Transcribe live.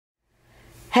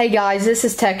Hey guys, this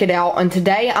is Tech It Out, and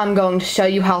today I'm going to show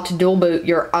you how to dual boot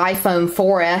your iPhone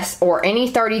 4S or any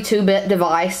 32-bit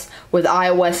device with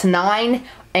iOS 9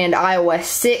 and iOS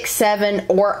 6, 7,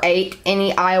 or 8,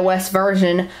 any iOS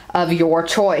version of your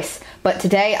choice. But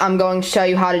today I'm going to show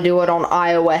you how to do it on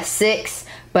iOS 6,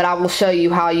 but I will show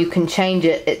you how you can change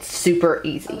it. It's super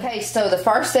easy. Okay, so the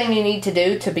first thing you need to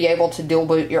do to be able to dual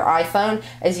boot your iPhone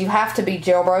is you have to be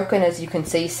jailbroken. As you can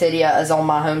see, Cydia is on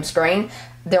my home screen.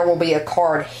 There will be a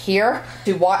card here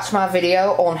to watch my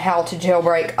video on how to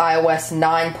jailbreak iOS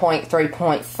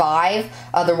 9.3.5.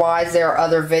 Otherwise, there are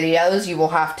other videos. You will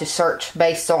have to search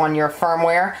based on your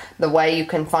firmware. The way you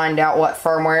can find out what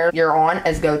firmware you're on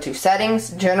is go to Settings,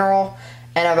 General,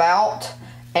 and About.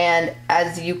 And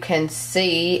as you can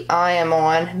see, I am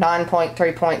on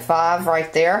 9.3.5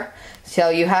 right there. So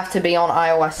you have to be on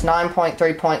iOS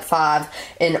 9.3.5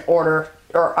 in order,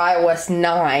 or iOS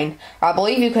 9. I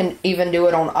believe you can even do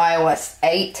it on iOS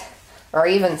 8 or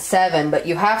even 7, but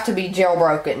you have to be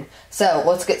jailbroken. So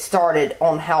let's get started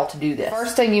on how to do this.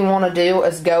 First thing you want to do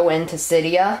is go into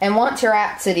Cydia, and once you're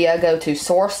at Cydia, go to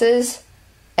Sources,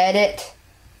 Edit,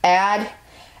 Add,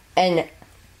 and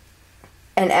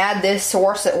add this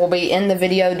source that will be in the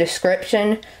video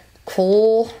description,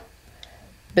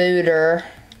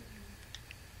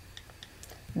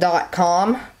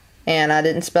 Coolbooter.com, and I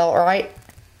didn't spell it right.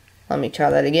 Let me try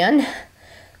that again.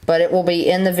 But it will be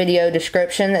in the video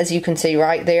description, as you can see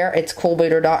right there. It's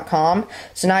Coolbooter.com.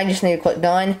 So now you just need to click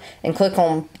Done and click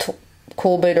on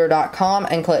Coolbooter.com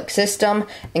and click System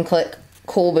and click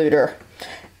Coolbooter.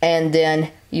 And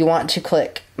then you want to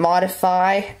click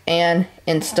Modify and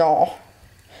Install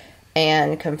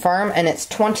and confirm, and it's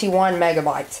 21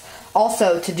 megabytes.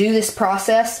 Also, to do this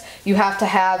process, you have to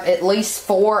have at least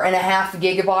 4.5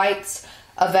 gigabytes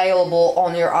available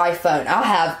on your iPhone. I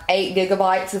have 8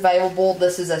 gigabytes available.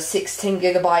 This is a 16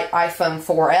 gigabyte iPhone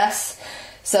 4S.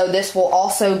 So this will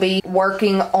also be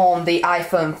working on the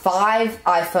iPhone 5,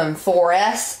 iPhone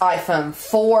 4S, iPhone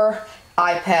 4,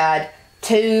 iPad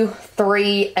 2,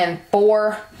 3, and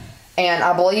 4. And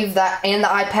I believe that, and the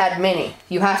iPad mini.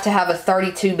 You have to have a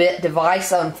 32-bit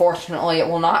device. Unfortunately, it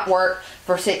will not work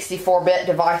for 64-bit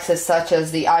devices such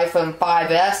as the iPhone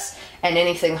 5S and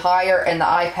anything higher, and the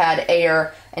iPad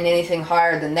Air and anything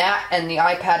higher than that, and the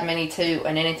iPad mini 2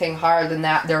 and anything higher than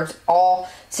that. There's all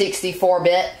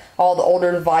 64-bit. All the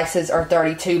older devices are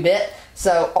 32-bit.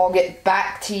 So I'll get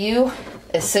back to you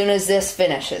as soon as this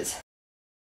finishes.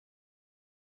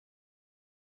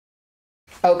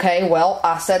 Okay, well,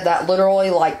 I said that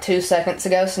literally like 2 seconds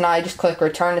ago, so now I just click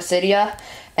Return to Cydia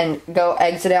and go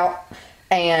exit out,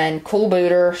 and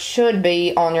Coolbooter should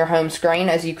be on your home screen,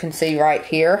 as you can see right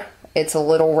here. It's a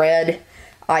little red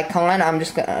icon. I'm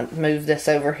just going to move this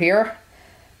over here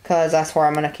because that's where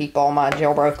I'm going to keep all my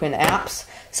jailbroken apps.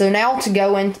 So now to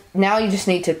go in, now you just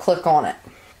need to click on it.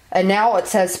 And now it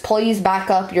says, please back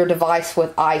up your device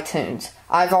with iTunes.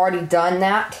 I've already done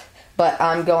that, but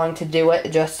I'm going to do it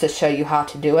just to show you how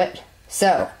to do it.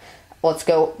 So, let's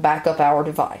go back up our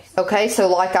device. Okay, so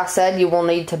like I said, you will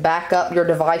need to back up your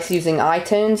device using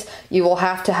iTunes. You will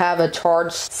have to have a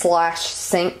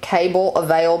charge/sync cable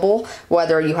available,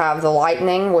 whether you have the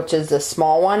Lightning, which is the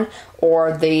small one,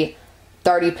 or the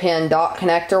 30-pin dock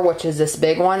connector, which is this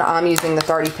big one. I'm using the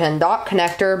 30-pin dock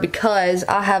connector because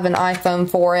I have an iPhone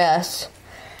 4S,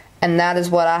 and that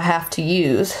is what I have to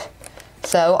use.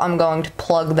 So I'm going to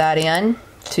plug that in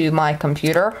to my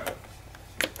computer.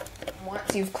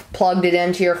 Once you've plugged it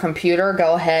into your computer,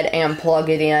 go ahead and plug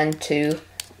it into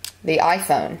the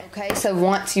iPhone. Okay, so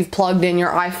once you've plugged in your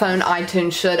iPhone,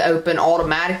 iTunes should open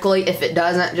automatically. If it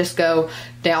doesn't, just go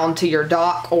down to your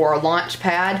dock or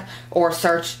Launchpad, or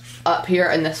search up here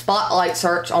in the Spotlight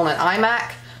search on an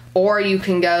iMac, or you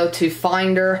can go to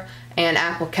Finder and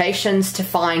Applications to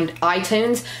find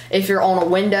iTunes. If you're on a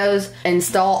Windows,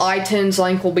 install iTunes,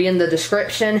 link will be in the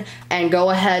description, and go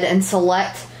ahead and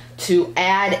select to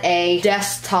add a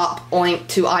desktop link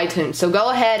to iTunes. So go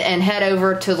ahead and head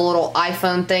over to the little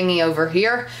iPhone thingy over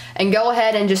here and go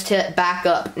ahead and just hit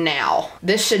backup now.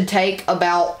 This should take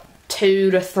about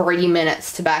 2 to 3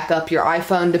 minutes to back up your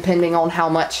iPhone, depending on how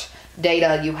much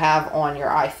data you have on your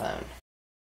iPhone.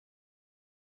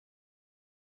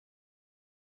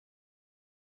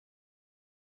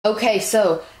 Okay,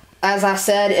 so as I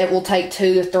said, it will take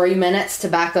 2 to 3 minutes to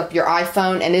back up your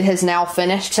iPhone, and it has now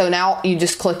finished. So now you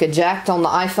just click eject on the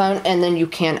iPhone, and then you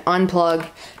can unplug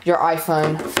your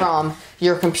iPhone from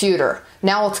your computer.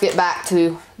 Now let's get back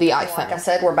to the iPhone. Like I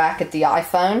said, we're back at the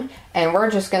iPhone, and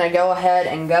we're just going to go ahead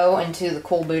and go into the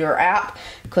Coolbooter app,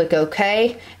 click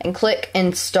OK, and click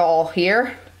Install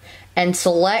here, and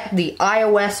select the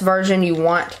iOS version you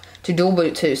want to dual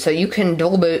boot to. So you can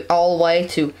dual boot all the way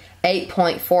to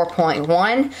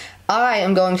 8.4.1. I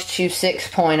am going to choose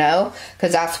 6.0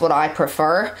 because that's what I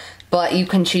prefer. But you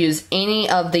can choose any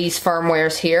of these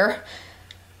firmwares here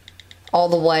all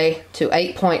the way to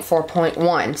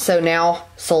 8.4.1. So now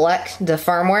select the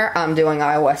firmware. I'm doing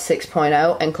iOS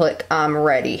 6.0 and click I'm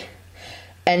ready.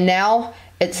 And now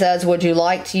it says, would you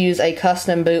like to use a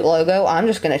custom boot logo? I'm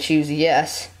just going to choose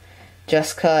yes,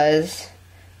 just because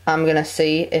I'm going to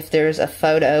see if there's a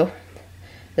photo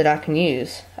that I can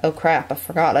use. Oh crap, I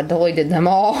forgot I deleted them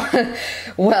all.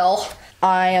 Well,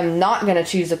 I am not going to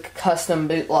choose a custom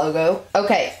boot logo.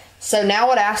 Okay, so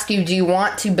now it asks you, do you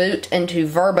want to boot into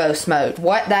verbose mode?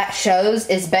 What that shows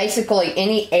is basically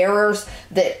any errors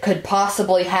that could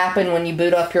possibly happen when you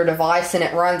boot up your device, and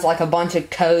it runs like a bunch of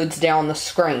codes down the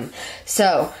screen.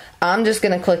 So I'm just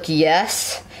going to click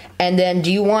yes. And then,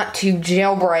 do you want to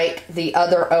jailbreak the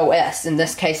other OS, in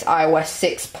this case iOS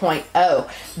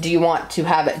 6.0? Do you want to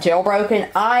have it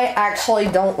jailbroken? I actually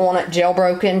don't want it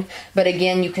jailbroken, but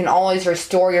again, you can always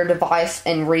restore your device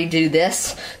and redo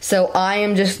this. So I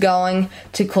am just going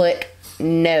to click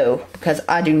no, because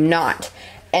I do not.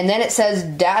 And then it says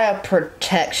data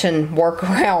protection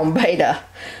workaround beta.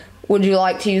 Would you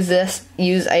like to use this?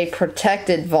 Use a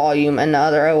protected volume in the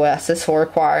other OS. This will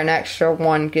require an extra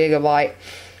 1 GB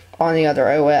on the other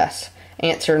OS.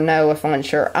 Answer no if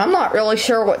unsure. I'm not really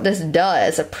sure what this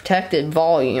does, a protected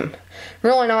volume.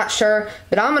 Really not sure,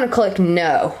 but I'm going to click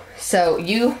no. So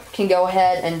you can go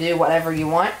ahead and do whatever you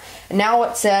want. Now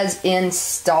it says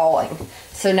installing.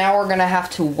 So now we're going to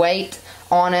have to wait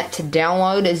on it to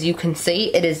download. As you can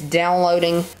see, it is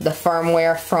downloading the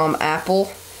firmware from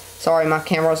Apple. Sorry, my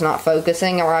camera's not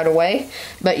focusing right away,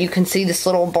 but you can see this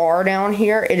little bar down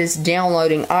here. It is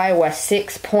downloading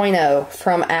iOS 6.0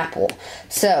 from Apple.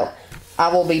 So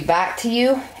I will be back to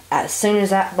you as soon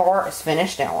as that bar is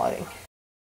finished downloading.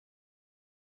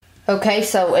 Okay,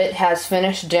 so it has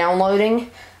finished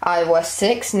downloading iOS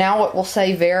 6. Now it will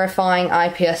say verifying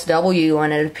IPSW,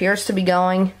 and it appears to be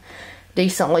going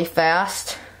decently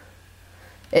fast.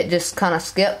 It just kind of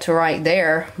skipped to right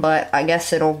there, but I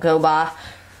guess it'll go by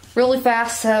really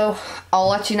fast, so I'll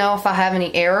let you know if I have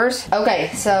any errors.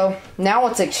 Okay, so now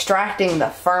it's extracting the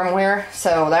firmware,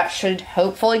 so that should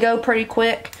hopefully go pretty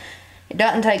quick. It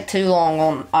doesn't take too long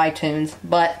on iTunes,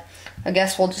 but I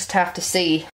guess we'll just have to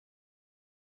see.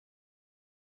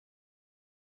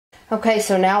 Okay,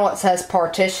 so now it says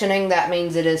partitioning. That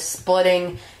means it is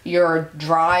splitting your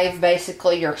drive,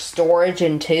 basically your storage,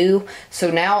 in two. So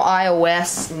now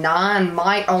iOS 9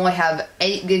 might only have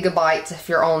 8 GB if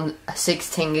you're on a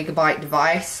 16 GB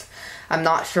device. I'm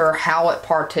not sure how it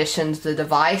partitions the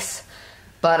device,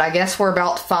 but I guess we're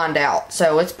about to find out.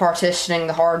 So it's partitioning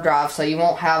the hard drive, so you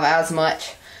won't have as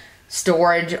much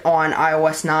storage on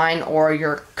iOS 9 or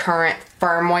your current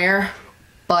firmware,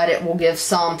 but it will give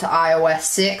some to iOS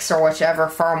 6 or whichever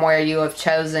firmware you have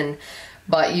chosen,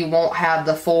 but you won't have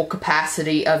the full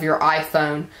capacity of your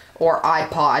iPhone or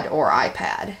iPod or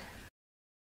iPad.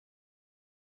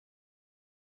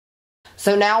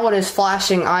 So now it is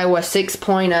flashing iOS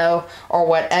 6.0 or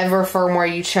whatever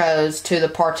firmware you chose to the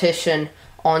partition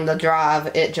on the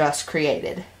drive it just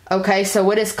created. Okay,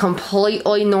 so it is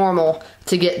completely normal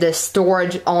to get this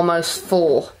storage almost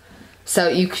full. So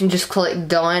you can just click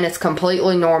done. It's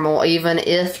completely normal, even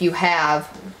if you have,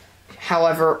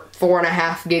 however,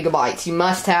 4.5 GB. You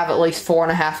must have at least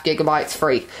 4.5 GB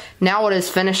free. Now it is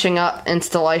finishing up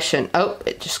installation. Oh,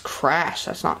 it just crashed.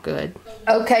 That's not good.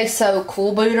 Okay, so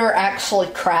Coolbooter actually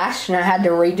crashed, and I had to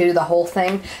redo the whole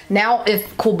thing. Now,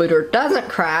 if Coolbooter doesn't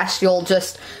crash,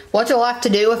 what you'll have to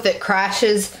do if it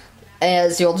crashes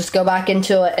is you'll just go back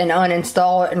into it and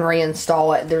uninstall it and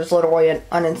reinstall it. There's literally an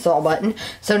uninstall button.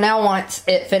 So now once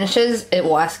it finishes, it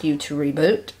will ask you to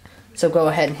reboot. So go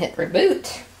ahead and hit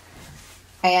reboot.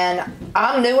 And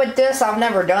I'm new at this. I've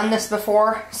never done this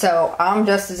before, so I'm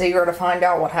just as eager to find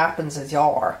out what happens as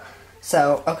y'all are.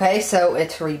 So, okay, so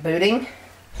it's rebooting.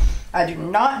 I do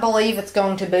not believe it's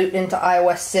going to boot into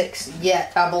iOS 6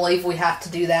 yet. I believe we have to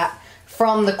do that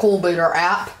from the Coolbooter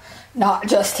app, not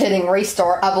just hitting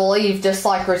restart. I believe just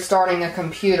like restarting a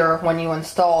computer when you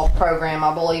install a program,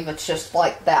 I believe it's just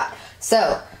like that.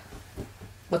 So,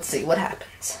 let's see what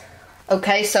happens.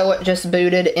 Okay, so it just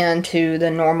booted into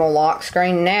the normal lock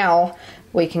screen. Now,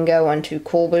 we can go into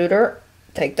Coolbooter.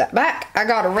 Take that back. I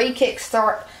gotta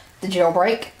re-kickstart the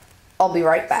jailbreak. I'll be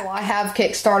right back. So I have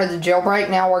kickstarted the jailbreak.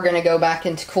 Now we're gonna go back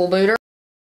into Coolbooter.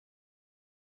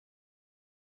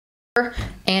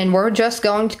 And we're just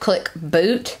going to click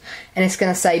boot, and it's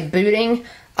going to say booting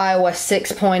iOS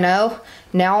 6.0.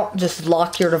 Now just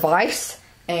lock your device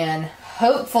and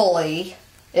hopefully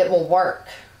it will work.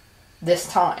 this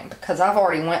time because I've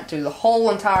already went through the whole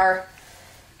entire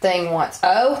thing once.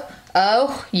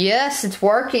 Oh, yes, it's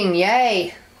working.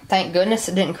 Yay. Thank goodness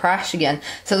it didn't crash again.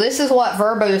 So this is what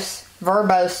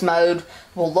verbose mode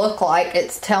will look like.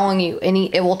 It's telling you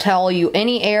it will tell you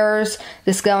any errors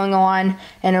that's going on,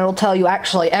 and it'll tell you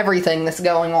actually everything that's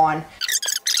going on.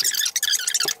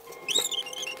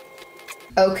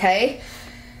 Okay,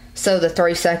 so the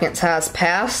 3 seconds has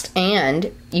passed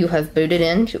and you have booted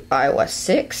into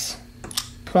iOS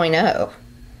 6.0.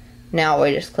 Now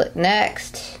we just click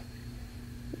next,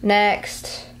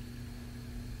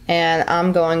 and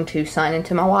I'm going to sign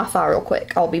into my Wi-Fi real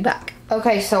quick. I'll be back.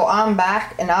 Okay, so I'm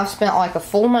back and I've spent like a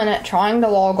full minute trying to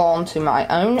log on to my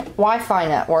own Wi-Fi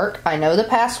network. I know the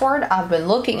password. I've been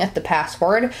looking at the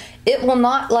password. It will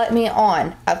not let me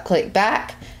on. I've clicked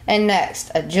back and next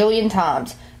a jillion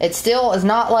times. It still is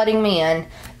not letting me in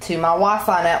to my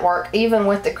Wi-Fi network, even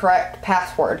with the correct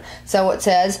password. So it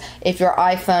says if your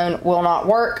iPhone will not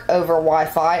work over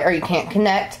Wi-Fi or you can't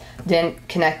connect, then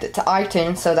connect it to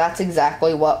iTunes. So that's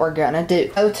exactly what we're gonna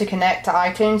do. So to connect to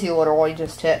iTunes, you literally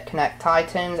just hit connect to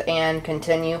iTunes and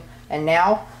continue. And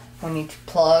now we need to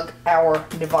plug our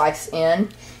device in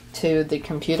to the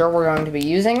computer we're going to be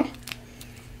using.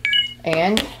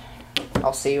 And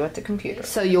I'll see you at the computer.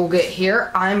 So you'll get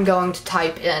here, I'm going to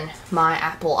type in my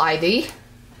Apple ID.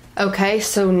 Okay,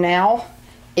 so now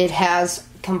it has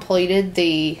completed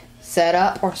the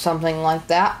setup or something like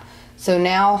that. So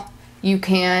now you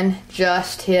can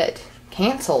just hit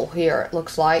cancel here, it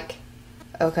looks like.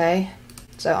 Okay,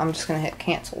 so I'm just gonna hit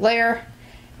cancel there.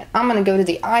 And I'm gonna go to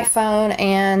the iPhone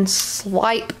and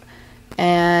swipe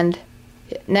and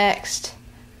hit next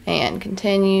and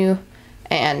continue.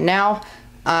 And now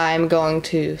I'm going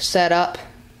to set up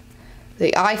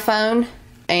the iPhone,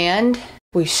 and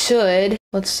we should,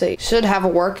 let's see, should have a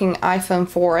working iPhone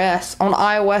 4S on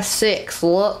iOS 6.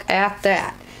 Look at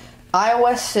that.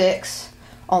 iOS 6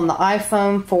 on the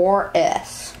iPhone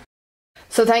 4S.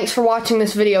 So thanks for watching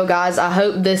this video, guys. I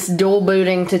hope this dual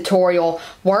booting tutorial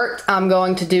worked. I'm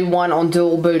going to do one on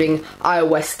dual booting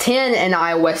iOS 10 and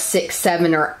iOS 6,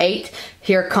 7, or 8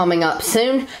 here coming up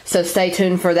soon. So stay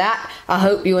tuned for that. I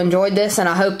hope you enjoyed this and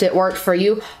I hoped it worked for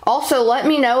you. Also, let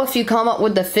me know if you come up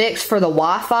with the fix for the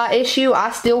Wi-Fi issue.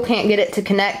 I still can't get it to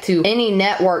connect to any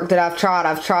network that I've tried.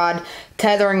 I've tried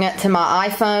tethering it to my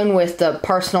iPhone with the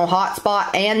personal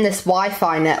hotspot and this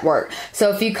Wi-Fi network.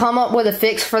 So if you come up with a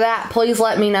fix for that, please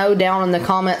let me know down in the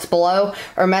comments below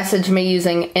or message me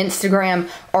using Instagram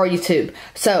or YouTube.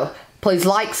 So please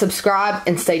like, subscribe,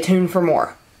 and stay tuned for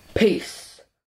more. Peace.